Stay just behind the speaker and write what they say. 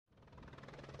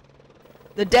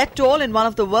The death toll in one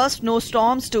of the worst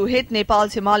snowstorms to hit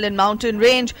Nepal's Himalayan mountain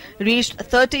range reached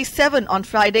 37 on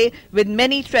Friday, with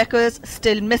many trekkers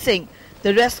still missing.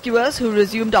 The rescuers who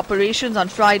resumed operations on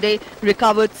Friday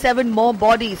recovered 7 more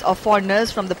bodies of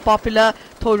foreigners from the popular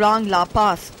Thorang La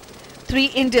Pass. 3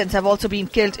 Indians have also been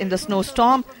killed in the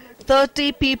snowstorm.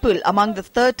 30 people among the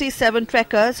 37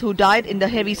 trekkers who died in the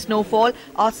heavy snowfall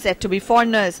are said to be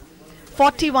foreigners.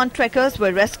 41 trekkers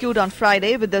were rescued on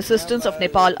Friday with the assistance of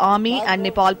Nepal Army and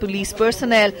Nepal Police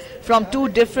personnel from 2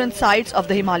 different sides of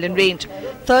the Himalayan range.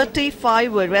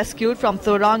 35 were rescued from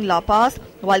Thorang La Pass,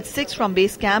 while 6 from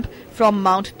base camp from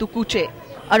Mount Tukuche.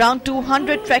 Around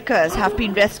 200 trekkers have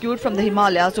been rescued from the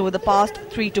Himalayas over the past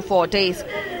 3 to 4 days.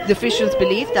 The officials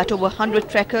believe that over 100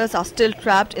 trekkers are still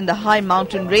trapped in the high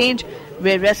mountain range,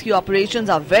 where rescue operations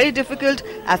are very difficult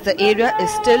as the area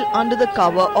is still under the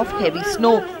cover of heavy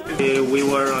snow. We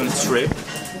were on a trip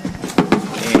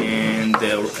and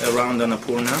around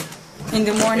Annapurna. In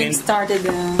the morning started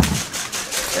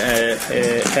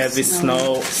heavy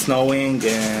snowing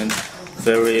and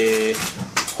very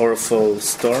horrible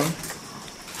storm.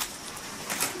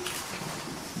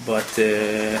 But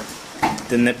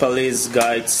the Nepalese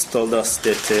guides told us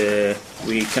that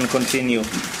we can continue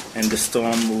and the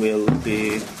storm will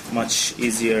be much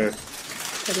easier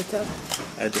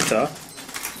at the top.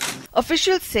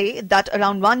 Officials say that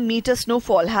around 1 meter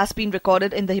snowfall has been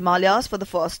recorded in the Himalayas for the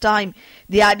first time.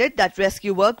 They added that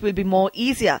rescue work will be more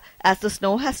easier as the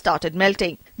snow has started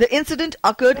melting. The incident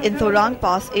occurred in Thorang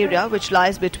Pass area, which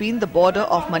lies between the border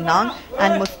of Manang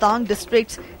and Mustang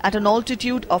districts at an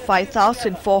altitude of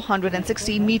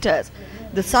 5,416 meters.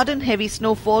 The sudden heavy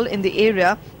snowfall in the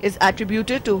area is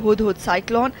attributed to Hudhud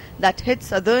cyclone that hit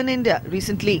southern India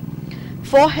recently.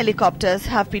 4 helicopters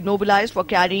have been mobilized for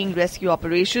carrying rescue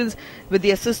operations with the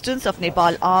assistance of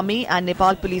Nepal Army and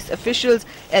Nepal Police officials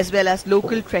as well as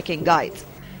local trekking guides.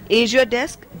 Asia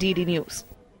Desk, DD News.